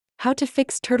How to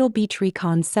fix Turtle Beach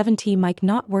Recon 70 mic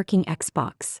not working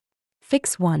Xbox.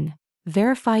 Fix 1.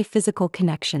 Verify physical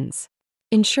connections.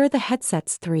 Ensure the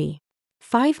headset's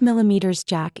 3.5mm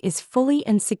jack is fully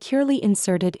and securely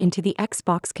inserted into the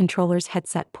Xbox controller's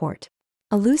headset port.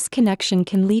 A loose connection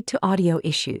can lead to audio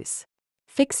issues.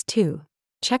 Fix 2.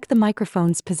 Check the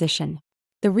microphone's position.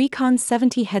 The Recon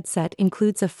 70 headset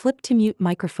includes a flip-to-mute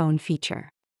microphone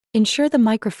feature. Ensure the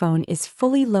microphone is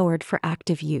fully lowered for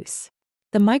active use.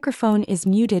 The microphone is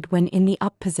muted when in the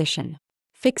up position.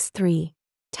 Fix 3.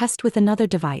 Test with another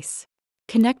device.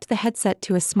 Connect the headset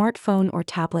to a smartphone or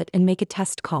tablet and make a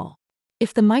test call.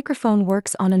 If the microphone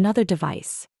works on another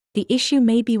device, the issue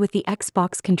may be with the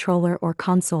Xbox controller or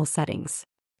console settings.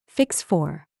 Fix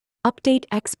 4. Update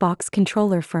Xbox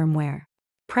controller firmware.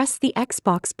 Press the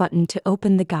Xbox button to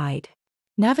open the guide.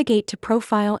 Navigate to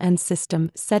Profile and System,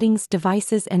 Settings,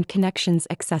 Devices and Connections,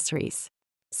 Accessories.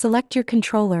 Select your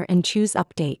controller and choose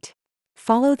Update.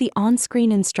 Follow the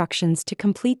on-screen instructions to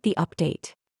complete the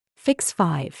update. Fix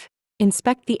 5.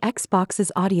 Inspect the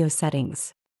Xbox's audio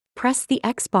settings. Press the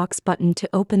Xbox button to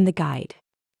open the guide.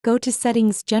 Go to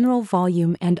Settings, General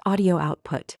Volume and Audio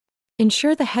Output.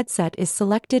 Ensure the headset is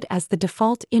selected as the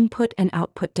default input and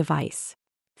output device.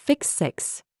 Fix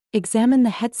 6. Examine the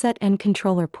headset and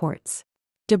controller ports.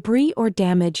 Debris or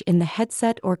damage in the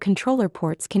headset or controller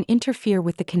ports can interfere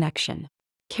with the connection.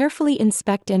 Carefully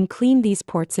inspect and clean these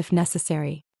ports if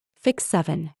necessary. Fix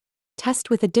 7. Test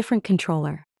with a different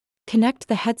controller. Connect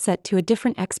the headset to a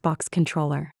different Xbox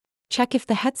controller. Check if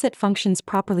the headset functions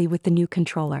properly with the new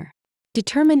controller.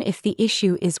 Determine if the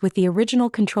issue is with the original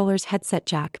controller's headset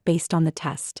jack based on the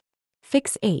test.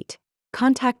 Fix 8.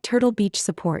 Contact Turtle Beach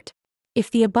support.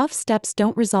 If the above steps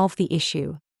don't resolve the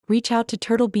issue, reach out to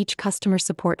Turtle Beach customer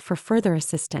support for further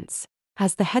assistance,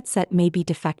 as the headset may be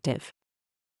defective.